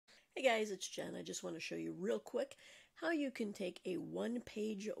Hey guys, it's Jen. I just want to show you real quick how you can take a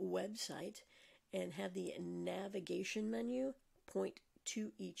one-page website and have the navigation menu point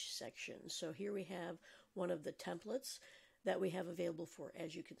to each section. So here we have one of the templates that we have available for,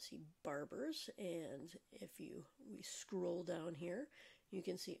 as you can see, barbers. And if we scroll down here, you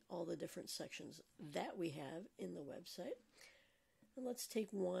can see all the different sections that we have in the website. And let's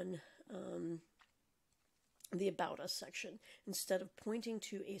take one, the About Us section. Instead of pointing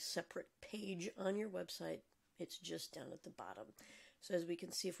to a separate page on your website, it's just down at the bottom. So as we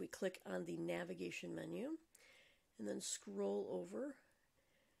can see, if we click on the navigation menu and then scroll over,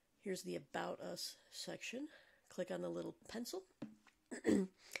 here's the About Us section. Click on the little pencil and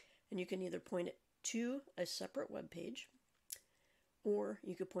you can either point it to a separate web page or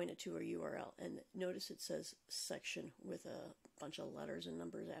you could point it to a URL. And notice it says section with a bunch of letters and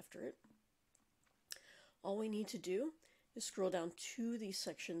numbers after it. All we need to do is scroll down to the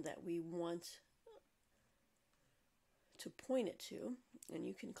section that we want to point it to, and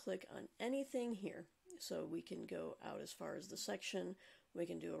you can click on anything here. So we can go out as far as the section, we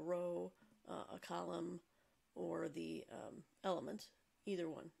can do a row, a column, or the element, either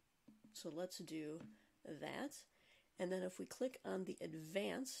one. So let's do that. And then if we click on the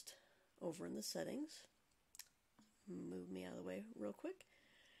advanced over in the settings, move me out of the way real quick,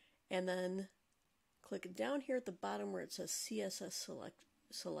 and then click down here at the bottom where it says CSS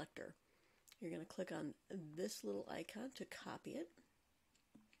selector. You're going to click on this little icon to copy it.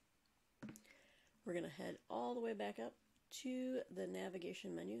 We're going to head all the way back up to the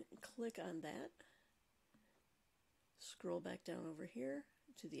navigation menu and click on that. Scroll back down over here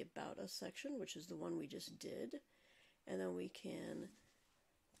to the About Us section, which is the one we just did. And then we can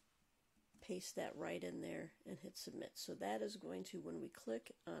paste that right in there and hit submit. So that is going to, when we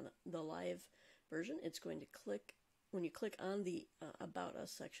click on the live version, it's going to click, when you click on the About Us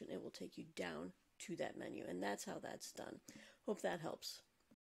section, it will take you down to that menu. And that's how that's done. Hope that helps.